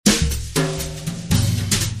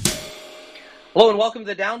Hello and welcome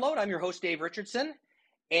to the download. I'm your host, Dave Richardson,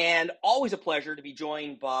 and always a pleasure to be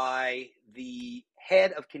joined by the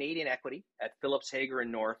head of Canadian equity at Phillips Hager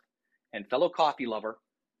and North and fellow coffee lover,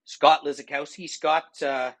 Scott Lizakowski. Scott,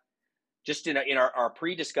 just in our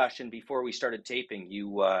pre-discussion before we started taping,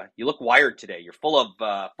 you look wired today. You're full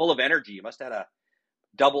of energy. You must have had a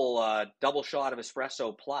double shot of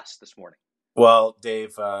espresso plus this morning. Well,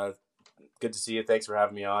 Dave, good to see you. Thanks for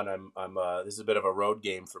having me on. I'm. This is a bit of a road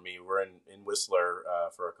game for me. We're in Whistler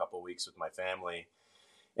for a couple of weeks with my family,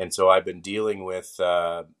 and so I've been dealing with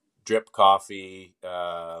drip coffee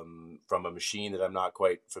from a machine that I'm not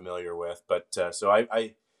quite familiar with. But so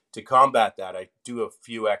I to combat that, I do a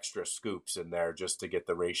few extra scoops in there just to get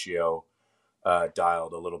the ratio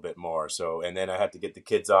dialed a little bit more. So, and then I had to get the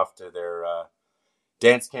kids off to their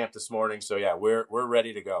dance camp this morning. So yeah, we're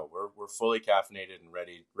ready to go. We're fully caffeinated and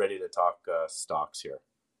ready to talk stocks here.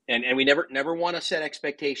 And we never want to set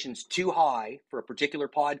expectations too high for a particular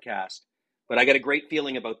podcast, but I got a great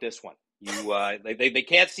feeling about this one. They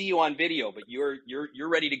can't see you on video, but you're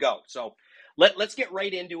ready to go. So let's get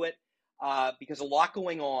right into it because a lot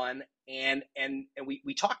going on, and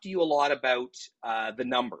we talked to you a lot about the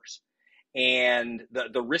numbers and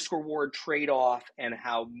the risk reward trade off and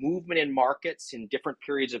how movement in markets in different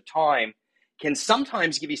periods of time can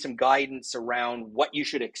sometimes give you some guidance around what you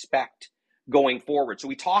should expect going forward. So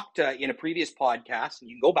we talked in a previous podcast, and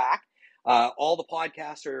you can go back. All the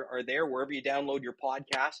podcasts are there wherever you download your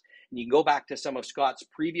podcast, and you can go back to some of Scott's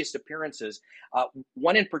previous appearances.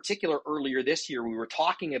 One in particular earlier this year, we were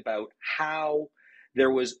talking about how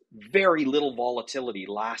there was very little volatility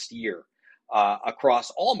last year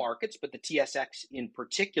across all markets, but the TSX in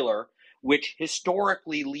particular, which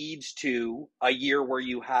historically leads to a year where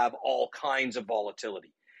you have all kinds of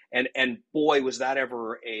volatility. And boy, was that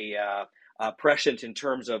ever a prescient in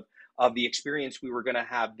terms of the experience we were going to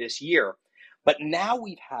have this year. But now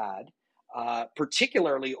we've had,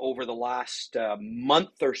 particularly over the last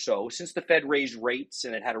month or so, since the Fed raised rates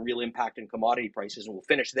and it had a real impact on commodity prices, and we'll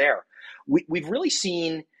finish there, we've really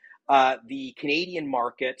seen the Canadian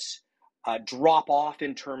markets drop off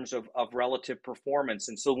in terms of relative performance.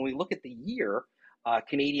 And so when we look at the year,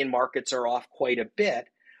 Canadian markets are off quite a bit.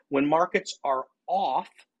 When markets are off,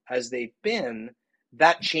 as they've been,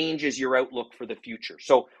 that changes your outlook for the future.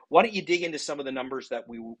 So why don't you dig into some of the numbers that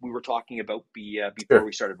we were talking about before Sure,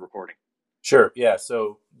 we started recording? sure, yeah.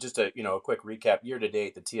 So just a quick recap. Year to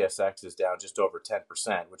date, the TSX is down just over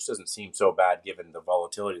 10%, which doesn't seem so bad given the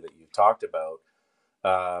volatility that you've talked about.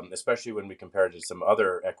 Especially when we compare it to some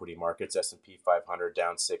other equity markets, S&P 500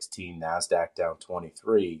 down 16, Nasdaq down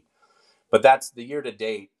 23. But that's the year to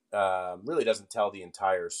date. Really doesn't tell the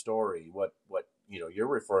entire story. What you're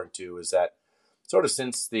referring to is that sort of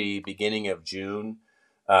since the beginning of June,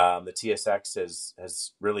 the TSX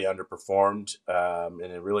has really underperformed, and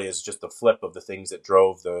it really is just the flip of the things that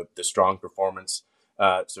drove the strong performance.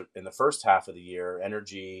 So in the first half of the year,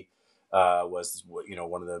 energy was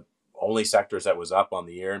one of the only sectors that was up on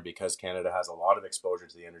the year, and because Canada has a lot of exposure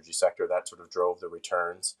to the energy sector, that sort of drove the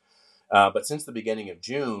returns. But since the beginning of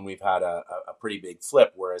June, we've had a pretty big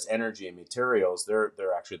flip. Whereas energy and materials, they're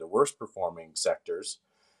actually the worst performing sectors.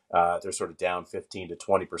 They're sort of down 15 to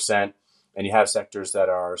 20%, and you have sectors that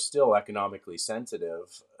are still economically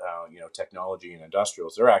sensitive. Technology and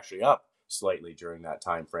industrials, they're actually up slightly during that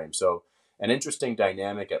time frame. So an interesting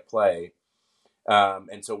dynamic at play.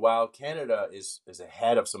 And so while Canada is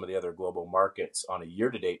ahead of some of the other global markets on a year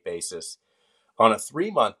to date basis, on a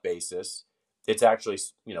 3 month basis, it's actually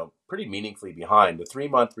pretty meaningfully behind. The 3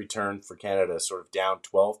 month return for Canada is sort of down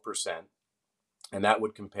 12%, and that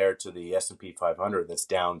would compare to the S&P 500 that's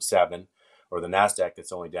down 7, or the Nasdaq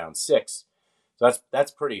that's only down 6. So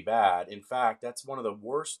that's pretty bad. In fact, that's one of the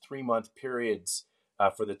worst 3 month periods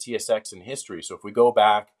for the TSX in history. So if we go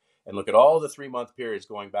back and look at all the 3 month periods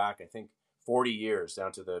going back, I think 40 years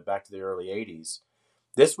back to the early 80s,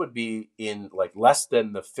 this would be in like less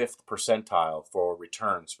than the fifth percentile for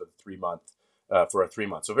returns for the 3 month for a 3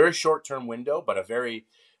 month. So very short term window, but a very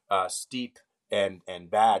steep and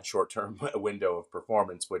bad short term window of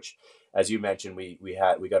performance. Which, as you mentioned, we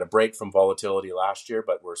got a break from volatility last year,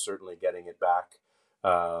 but we're certainly getting it back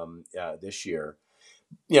this year.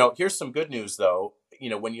 Here's some good news though.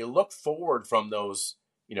 When you look forward from those,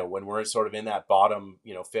 when we're sort of in that bottom,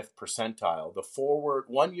 fifth percentile, the forward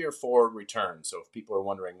 1 year forward return. So if people are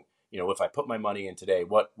wondering, if I put my money in today,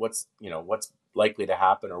 what's likely to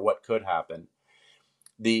happen or what could happen,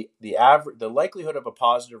 the likelihood of a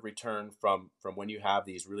positive return from when you have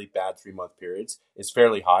these really bad 3 month periods is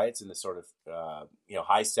fairly high. It's in the sort of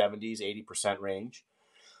high 70s, 80% range.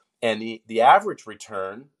 And the average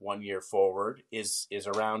return 1 year forward is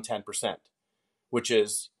around 10%. which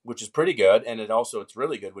is pretty good. And it's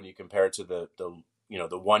really good when you compare it to the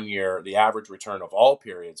the 1 year, the average return of all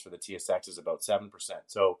periods for the TSX is about 7%.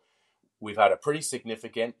 So we've had a pretty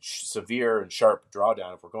significant, severe and sharp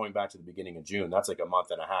drawdown. If we're going back to the beginning of June, that's like a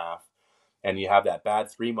month and a half. And you have that bad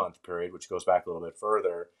 3-month period, which goes back a little bit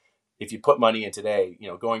further. If you put money in today,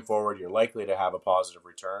 going forward, you're likely to have a positive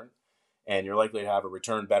return, and you're likely to have a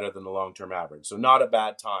return better than the long-term average. So not a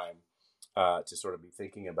bad time to sort of be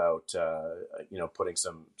thinking about, putting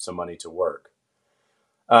some money to work.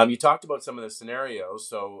 You talked about some of the scenarios.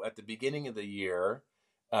 So at the beginning of the year,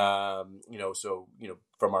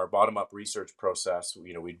 from our bottom-up research process,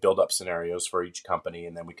 we'd build up scenarios for each company,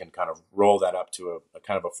 and then we can kind of roll that up to a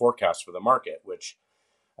kind of a forecast for the market, which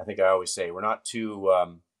I think I always say we're not too,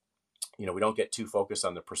 we don't get too focused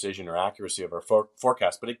on the precision or accuracy of our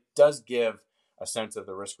forecast, but it does give a sense of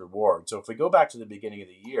the risk reward. So if we go back to the beginning of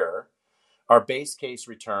the year, our base case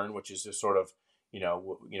return, which is just sort of,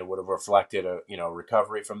 would have reflected a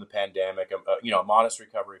recovery from the pandemic, a modest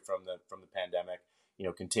recovery from the pandemic,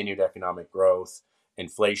 continued economic growth,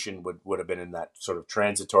 inflation would have been in that sort of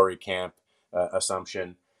transitory camp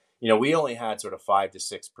assumption. We only had sort of 5 to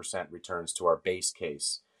 6% returns to our base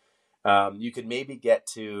case. You could maybe get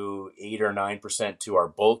to 8 or 9% to our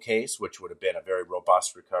bull case, which would have been a very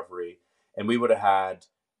robust recovery. And we would have had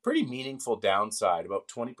pretty meaningful downside, about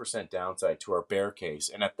 20% downside to our bear case.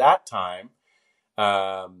 And at that time,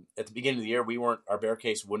 at the beginning of the year, our bear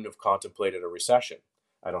case wouldn't have contemplated a recession.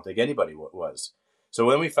 I don't think anybody was. So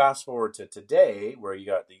when we fast forward to today, where you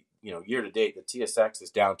got the, year to date, the TSX is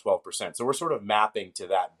down 12%. So we're sort of mapping to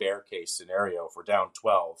that bear case scenario. If we're down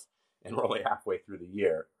 12 and we're only halfway through the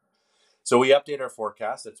year. So we update our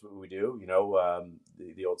forecast. That's what we do.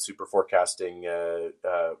 The old super forecasting,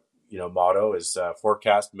 motto is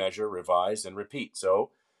forecast, measure, revise, and repeat.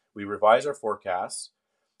 So we revise our forecasts.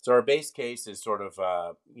 So our base case is sort of,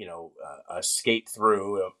 a skate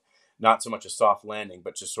through, not so much a soft landing,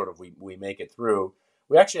 but just sort of we make it through.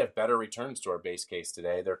 We actually have better returns to our base case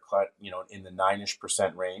today. They're, in the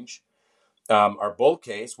 9-ish% range. Our bull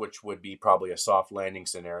case, which would be probably a soft landing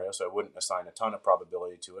scenario, so I wouldn't assign a ton of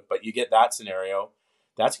probability to it, but you get that scenario,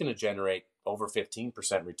 that's going to generate over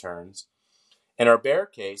 15% returns. And our bear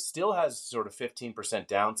case still has sort of 15%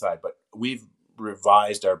 downside, but we've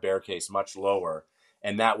revised our bear case much lower,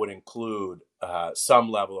 and that would include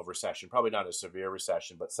some level of recession, probably not a severe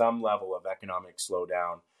recession, but some level of economic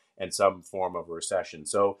slowdown and some form of recession.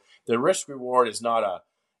 So the risk reward is not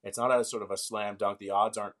a sort of a slam dunk. The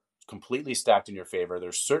odds aren't completely stacked in your favor.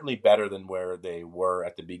 They're certainly better than where they were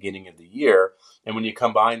at the beginning of the year. And when you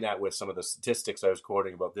combine that with some of the statistics I was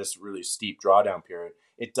quoting about this really steep drawdown period,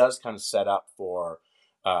 it does kind of set up for,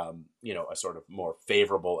 a sort of more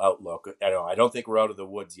favorable outlook. I don't think we're out of the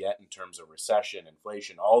woods yet in terms of recession,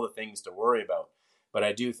 inflation, all the things to worry about. But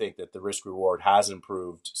I do think that the risk reward has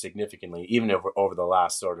improved significantly, even over the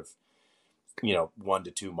last sort of, 1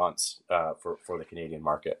 to 2 months for the Canadian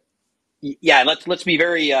market. Yeah, let's be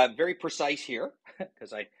very very precise here,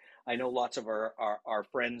 because I know lots of our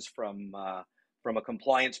friends from a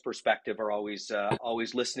compliance perspective are always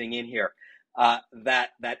listening in here.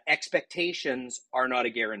 That expectations are not a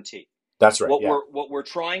guarantee. That's right. What we're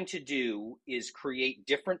trying to do is create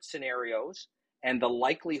different scenarios and the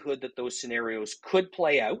likelihood that those scenarios could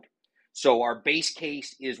play out. So our base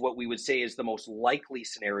case is what we would say is the most likely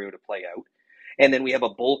scenario to play out. And then we have a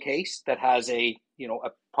bull case that has a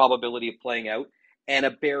probability of playing out, and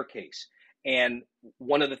a bear case. And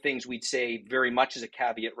one of the things we'd say very much as a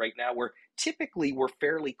caveat right now, we're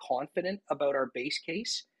fairly confident about our base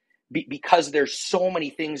case because there's so many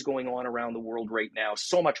things going on around the world right now,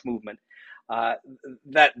 so much movement, that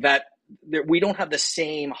we don't have the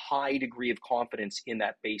same high degree of confidence in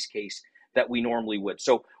that base case that we normally would.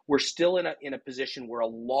 So we're still in a position where a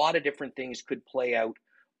lot of different things could play out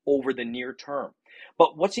over the near term.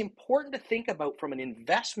 But what's important to think about from an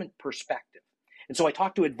investment perspective, and so I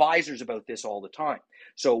talk to advisors about this all the time.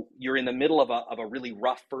 So you're in the middle of a really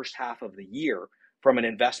rough first half of the year from an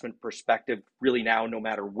investment perspective, really now, no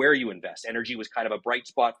matter where you invest. Energy was kind of a bright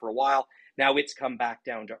spot for a while. Now it's come back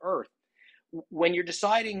down to earth. When you're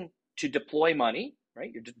deciding to deploy money,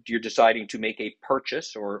 right, you're deciding to make a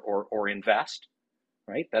purchase or invest,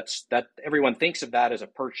 right? That everyone thinks of that as a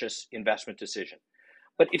purchase investment decision.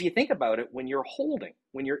 But if you think about it, when you're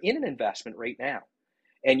in an investment right now,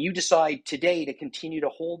 and you decide today to continue to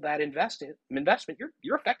hold that investment,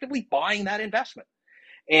 you're effectively buying that investment.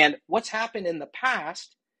 And what's happened in the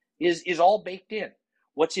past is all baked in.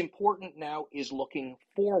 What's important now is looking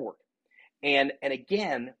forward. And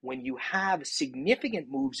again, when you have significant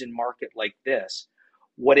moves in market like this,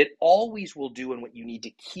 What it always will do, and what you need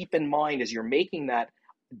to keep in mind as you're making that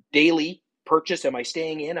daily purchase, am I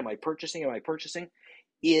staying in? Am I purchasing? Am I purchasing?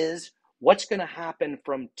 Is what's going to happen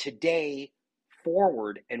from today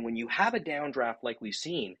forward. And when you have a downdraft like we've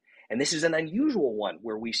seen, and this is an unusual one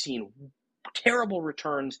where we've seen terrible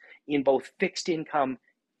returns in both fixed income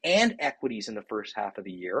and equities in the first half of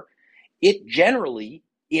the year, it generally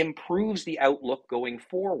improves the outlook going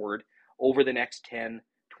forward over the next 10,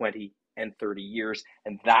 20, and 30 years.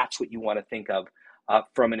 And that's what you want to think of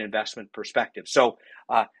from an investment perspective. So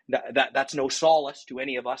that's no solace to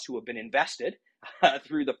any of us who have been invested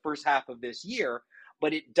through the first half of this year,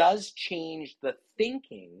 but it does change the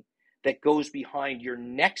thinking that goes behind your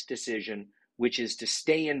next decision, which is to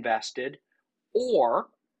stay invested or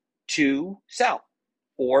to sell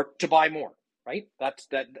or to buy more, right? That's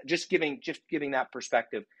that, just giving that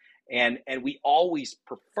perspective. And we always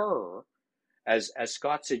prefer, as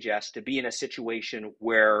Scott suggests, to be in a situation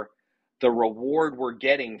where the reward we're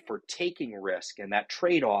getting for taking risk and that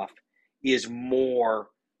trade-off is more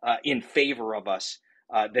in favor of us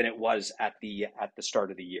than it was at the start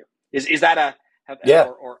of the year. Is that a have, Yeah.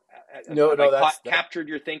 or No, have no, I captured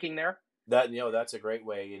your thinking there? that that's a great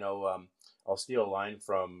way. I'll steal a line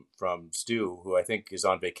from Stu, who I think is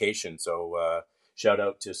on vacation. So shout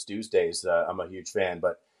out to Stu's days. I'm a huge fan,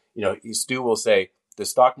 but Stu will say the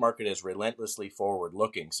stock market is relentlessly forward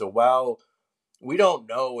looking. So while we don't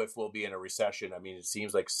know if we'll be in a recession, I mean, it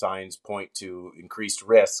seems like signs point to increased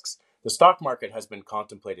risks. The stock market has been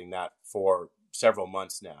contemplating that for several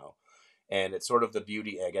months now. And it's sort of the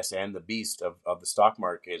beauty, I guess, and the beast of the stock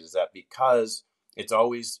market is that because it's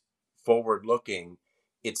always forward looking,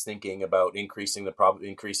 it's thinking about increasing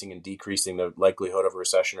and decreasing the likelihood of a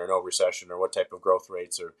recession or no recession or what type of growth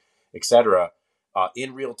rates or et cetera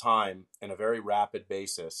in real time in a very rapid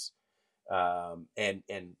basis. And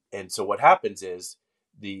so what happens is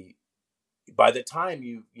by the time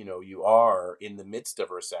you are in the midst of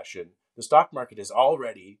a recession, the stock market is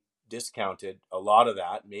already discounted a lot of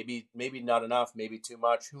that, maybe not enough, maybe too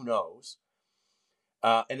much, who knows,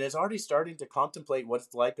 and is already starting to contemplate what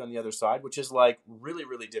it's like on the other side, which is like really,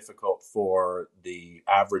 really difficult for the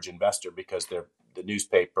average investor because the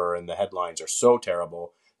newspaper and the headlines are so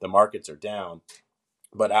terrible, the markets are down.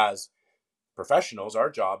 But as professionals, our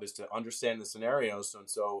job is to understand the scenarios, and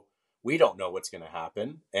so we don't know what's going to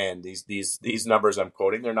happen. And these numbers I'm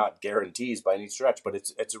quoting, they're not guarantees by any stretch, but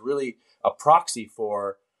it's really a proxy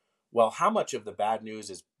for, well, how much of the bad news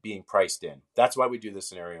is being priced in? That's why we do the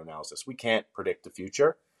scenario analysis. We can't predict the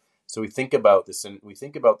future. So we think about this, and we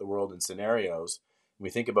think about the world in scenarios. And we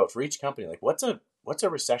think about, for each company, like what's a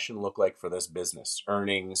recession look like for this business?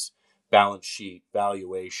 Earnings, balance sheet,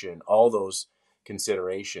 valuation, all those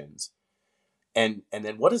considerations. And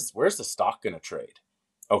then where's the stock going to trade?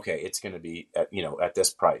 Okay, it's going to be at this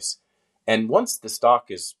price. And once the stock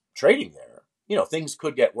is trading there, things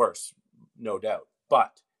could get worse, no doubt.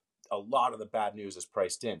 But a lot of the bad news is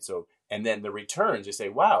priced in. So, and then the returns, you say,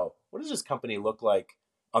 wow, what does this company look like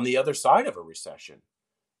on the other side of a recession?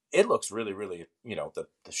 It looks really, really, the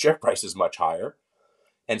share price is much higher.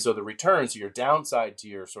 And so the returns, your downside to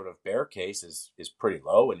your sort of bear case is pretty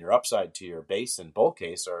low, and your upside to your base and bull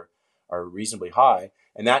case are reasonably high.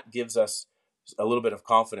 And that gives us a little bit of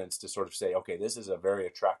confidence to sort of say, okay, this is a very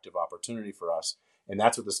attractive opportunity for us. And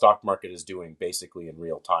that's what the stock market is doing basically in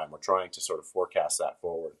real time. We're trying to sort of forecast that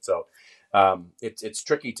forward. So it's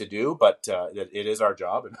tricky to do, but it is our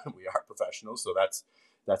job, and we are professionals. So that's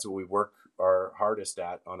what we work our hardest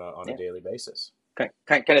at on a daily basis. Kind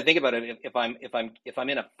of think about it. If I'm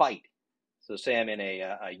in a fight, so say I'm in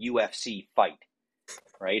a UFC fight,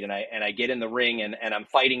 right? And I get in the ring and I'm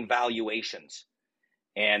fighting valuations,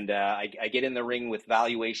 and I get in the ring with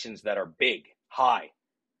valuations that are big, high,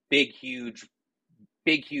 big, huge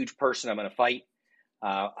person I'm going to fight.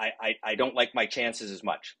 I don't like my chances as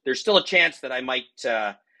much. There's still a chance that I might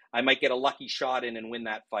get a lucky shot in and win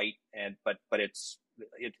that fight, but it's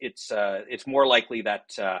more likely that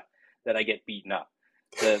I get beaten up.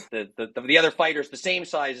 The other fighters the same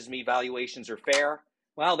size as me, valuations are fair.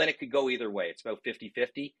 Well, then it could go either way. It's about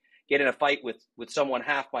 50-50. Get in a fight with someone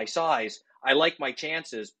half my size, I like my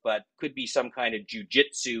chances, but could be some kind of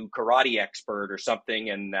jujitsu karate expert or something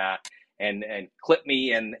and clip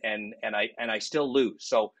me and I still lose.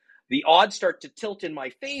 So the odds start to tilt in my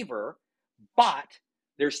favor, but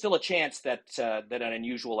there's still a chance that an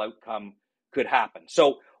unusual outcome could happen.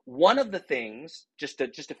 So one of the things, just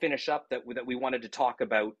to finish up, that we wanted to talk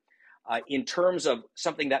about in terms of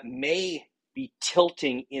something that may be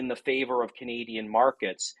tilting in the favor of Canadian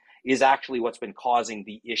markets is actually what's been causing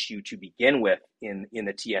the issue to begin with in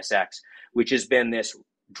the TSX, which has been this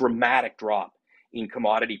dramatic drop in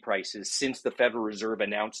commodity prices since the Federal Reserve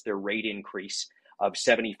announced their rate increase of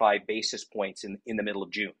 75 basis points in the middle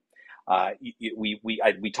of June.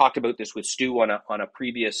 We talked about this with Stu on a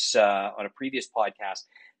previous podcast.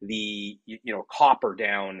 The copper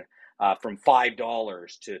down from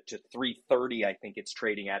 $5 to $3.30, I think it's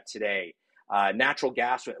trading at today. Natural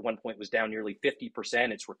gas at one point was down nearly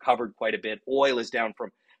 50%. It's recovered quite a bit. Oil is down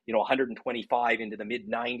from 125 into the mid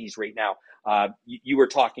 90s right now. You were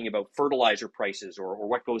talking about fertilizer prices or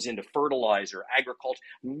what goes into fertilizer, agriculture,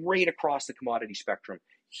 right across the commodity spectrum.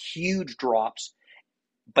 Huge drops,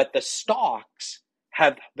 but the stocks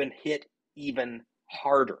have been hit even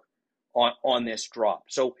harder on this drop.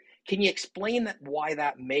 So can you explain why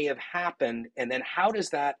that may have happened, and then how does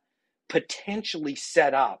that potentially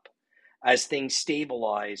set up as things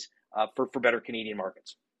stabilize for better Canadian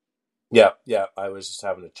markets? Yeah. I was just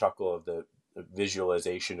having a chuckle of the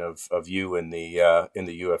visualization of you in the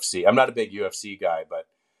UFC. I'm not a big UFC guy, but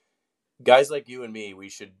guys like you and me, we'll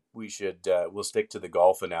stick to the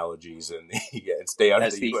golf analogies and stay out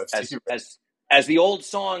of the UFC. As the old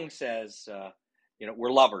song says,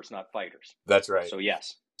 we're lovers, not fighters. That's right. So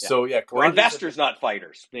yes. Yeah. So yeah, we're investors, not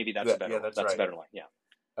fighters. Maybe that's a better. That's right. A better line.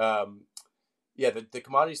 Yeah. The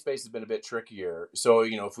commodity space has been a bit trickier. So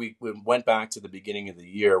if we went back to the beginning of the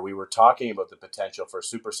year, we were talking about the potential for a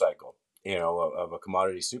super cycle. Of a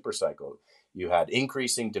commodity super cycle. You had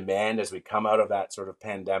increasing demand as we come out of that sort of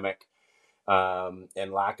pandemic.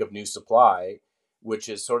 And lack of new supply, which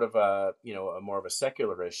is sort of a more of a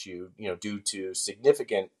secular issue, due to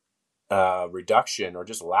significant reduction or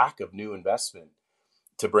just lack of new investment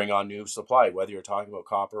to bring on new supply. Whether you're talking about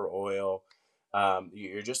copper, oil,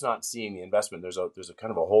 you're just not seeing the investment. There's a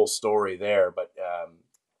kind of a whole story there, but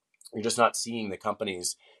you're just not seeing the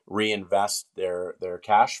companies reinvest their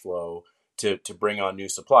cash flow to bring on new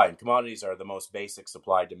supply. And commodities are the most basic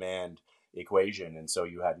supply demand equation. And so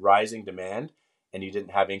you had rising demand and you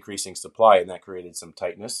didn't have increasing supply, and that created some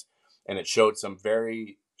tightness, and it showed some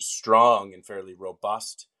very strong and fairly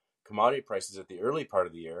robust commodity prices at the early part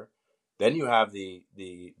of the year. Then you have the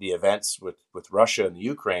events with Russia and the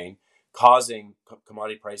Ukraine causing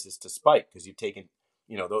commodity prices to spike because you've taken,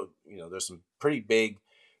 there's some pretty big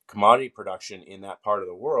commodity production in that part of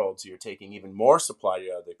the world. So you're taking even more supply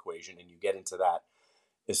out of the equation, and you get into that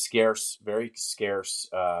very scarce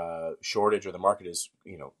shortage, or the market is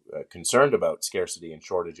concerned about scarcity and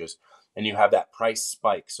shortages, and you have that price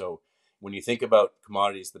spike. So when you think about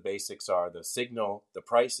commodities, the basics are the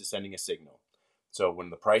price is sending a signal. So when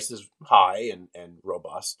the price is high and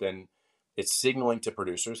robust, then it's signaling to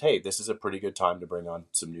producers, hey, this is a pretty good time to bring on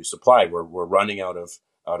some new supply. We're running out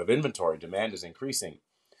of inventory. Demand is increasing.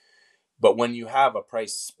 But when you have a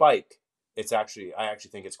price spike, I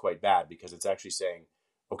actually think it's quite bad, because it's actually saying,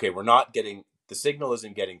 okay, the signal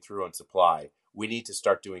isn't getting through on supply. We need to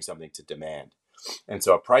start doing something to demand. And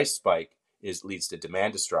so a price spike leads to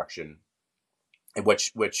demand destruction,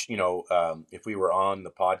 which if we were on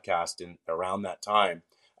the podcast around that time,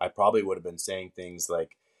 I probably would have been saying things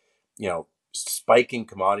like, spiking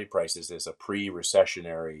commodity prices is a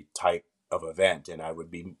pre-recessionary type of event. And I would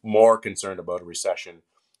be more concerned about a recession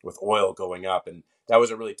with oil going up. And that was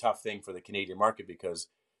a really tough thing for the Canadian market, because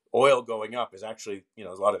oil going up is actually,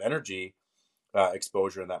 there's a lot of energy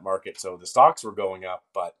exposure in that market. So the stocks were going up,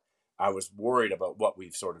 but I was worried about what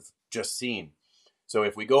we've sort of just seen. So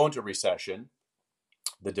if we go into recession,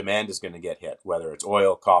 the demand is going to get hit, whether it's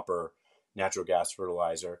oil, copper, natural gas,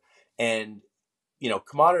 fertilizer, and,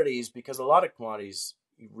 commodities, because a lot of commodities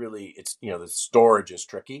really, it's, the storage is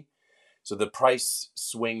tricky. So the price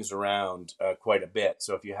swings around quite a bit.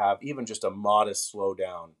 So if you have even just a modest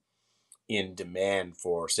slowdown in demand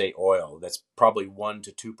for, say, oil, that's probably 1%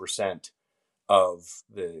 to 2% of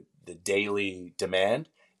the daily demand.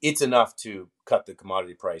 It's enough to cut the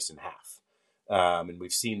commodity price in half, and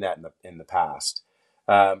we've seen that in the past.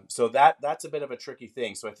 So that's a bit of a tricky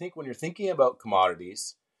thing. So I think when you're thinking about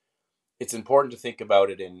commodities, it's important to think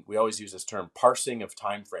about it in, we always use this term, parsing of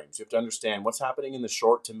timeframes. You have to understand what's happening in the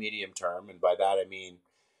short to medium term, and by that I mean,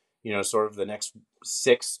 sort of the next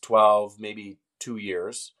 6, 12, maybe 2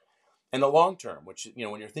 years. And the long term, which,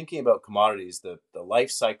 when you're thinking about commodities, the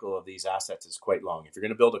life cycle of these assets is quite long. If you're going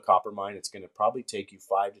to build a copper mine, it's going to probably take you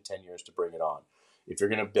 5 to 10 years to bring it on. If you're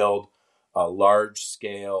going to build a large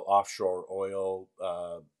scale offshore oil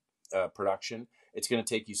production, it's going to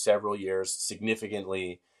take you several years,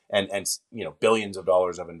 significantly, and billions of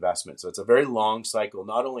dollars of investment. So it's a very long cycle,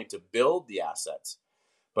 not only to build the assets,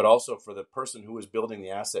 but also for the person who is building the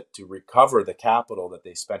asset to recover the capital that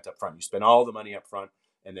they spent up front. You spend all the money up front,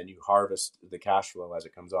 and then you harvest the cash flow as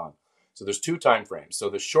it comes on. So there's 2 time frames. So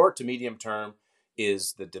the short to medium term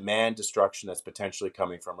is the demand destruction that's potentially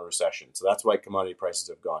coming from a recession. So that's why commodity prices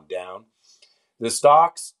have gone down. The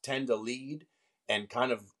stocks tend to lead and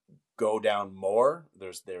kind of go down more.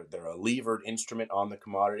 They're a levered instrument on the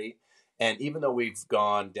commodity. And even though we've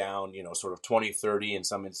gone down, sort of 20, 30, in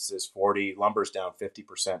some instances 40, lumber's down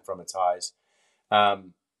 50% from its highs.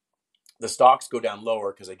 The stocks go down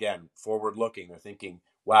lower because, again, forward looking, they're thinking,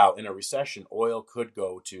 wow, in a recession, oil could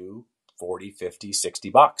go to 40, 50, 60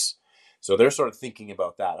 bucks. So they're sort of thinking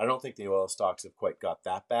about that. I don't think the oil stocks have quite got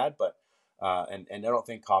that bad, but and I don't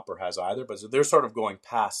think copper has either. But they're sort of going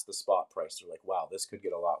past the spot price. They're like, wow, this could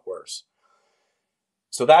get a lot worse.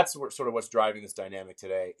 So that's sort of what's driving this dynamic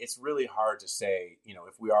today. It's really hard to say,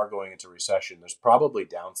 if we are going into recession, there's probably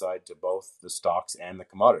downside to both the stocks and the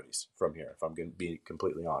commodities from here, if I'm going to be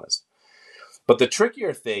completely honest. But the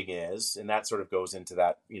trickier thing is, and that sort of goes into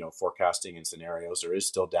that, forecasting and scenarios, there is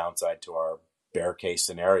still downside to our bear case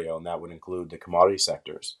scenario, and that would include the commodity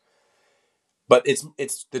sectors. But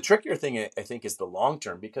it's the trickier thing, I think, is the long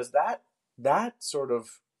term, because that sort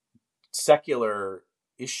of secular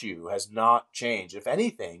issue has not changed. If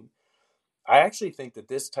anything, I actually think that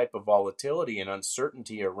this type of volatility and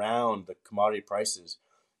uncertainty around the commodity prices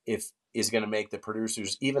is going to make the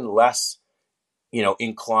producers even less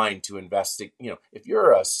inclined to invest. If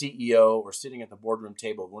you're a CEO or sitting at the boardroom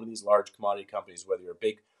table of one of these large commodity companies, whether you're a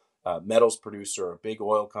big metals producer or a big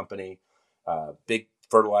oil company, big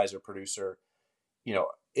fertilizer producer,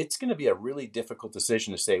 it's going to be a really difficult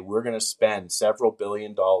decision to say we're going to spend several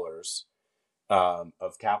 $billion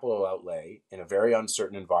of capital outlay in a very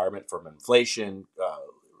uncertain environment from inflation,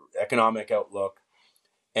 economic outlook.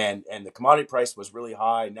 And the commodity price was really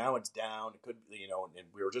high. Now it's down. It could, and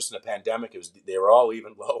we were just in a pandemic. They were all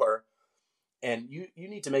even lower. And you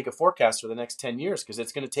need to make a forecast for the next 10 years because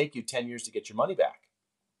it's going to take you 10 years to get your money back.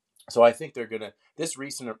 So I think this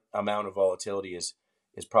recent amount of volatility is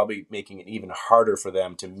probably making it even harder for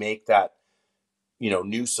them to make that,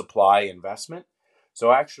 new supply investment.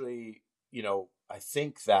 So actually, I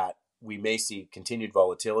think that we may see continued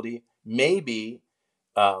volatility. Maybe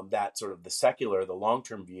that sort of the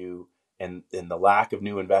long-term view and the lack of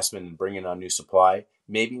new investment and bringing on new supply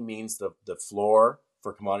maybe means the floor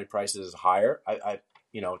for commodity prices is higher.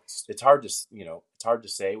 It's hard to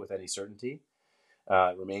say with any certainty.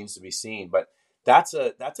 It remains to be seen, but that's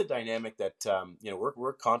a dynamic that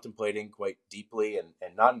we're contemplating quite deeply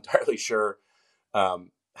and not entirely sure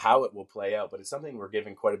how it will play out. But it's something we're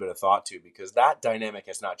giving quite a bit of thought to because that dynamic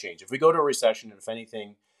has not changed. If we go to a recession, and if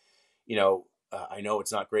anything, I know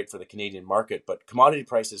it's not great for the Canadian market, but commodity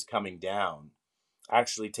prices coming down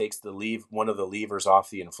actually takes one of the levers off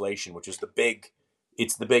the inflation, which is the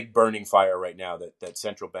big burning fire right now that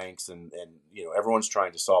central banks and everyone's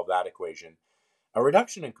trying to solve that equation. A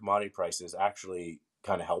reduction in commodity prices actually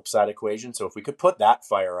kind of helps that equation. So if we could put that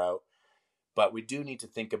fire out, but we do need to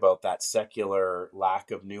think about that secular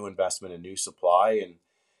lack of new investment and new supply. And,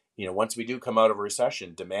 once we do come out of a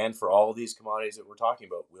recession, demand for all of these commodities that we're talking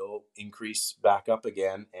about will increase back up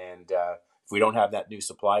again. And if we don't have that new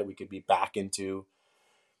supply, we could be back into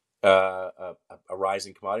a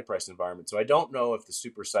rising commodity price environment. So I don't know if the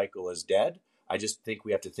super cycle is dead. I just think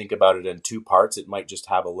we have to think about it in two parts. It might just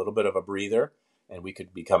have a little bit of a breather, and we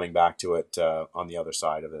could be coming back to it on the other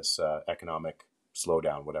side of this economic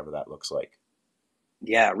slowdown, whatever that looks like.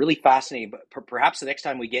 Yeah, really fascinating. But perhaps the next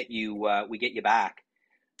time we get you back,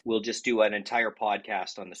 we'll just do an entire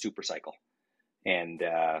podcast on the super cycle, and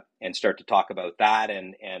start to talk about that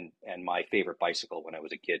and my favorite bicycle when I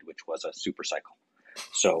was a kid, which was a super cycle.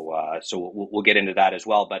 So we'll get into that as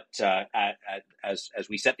well. But as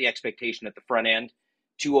we set the expectation at the front end,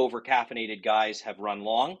 2 over-caffeinated guys have run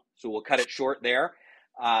long, so we'll cut it short there.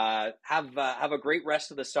 Have a great rest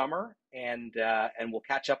of the summer, and we'll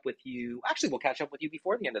catch up with you. Actually, we'll catch up with you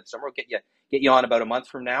before the end of the summer. We'll get you on about a month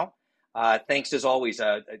from now. Thanks as always.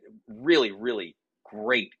 A really, really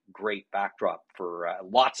great backdrop for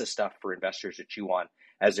lots of stuff for investors to chew on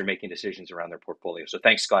as they're making decisions around their portfolio. So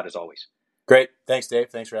thanks, Scott, as always. Great. Thanks, Dave.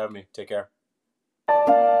 Thanks for having me. Take care.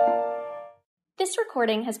 This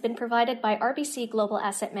recording has been provided by RBC Global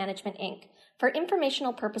Asset Management, Inc. for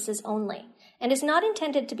informational purposes only and is not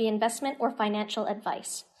intended to be investment or financial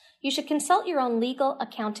advice. You should consult your own legal,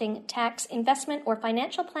 accounting, tax, investment, or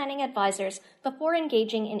financial planning advisors before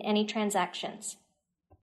engaging in any transactions.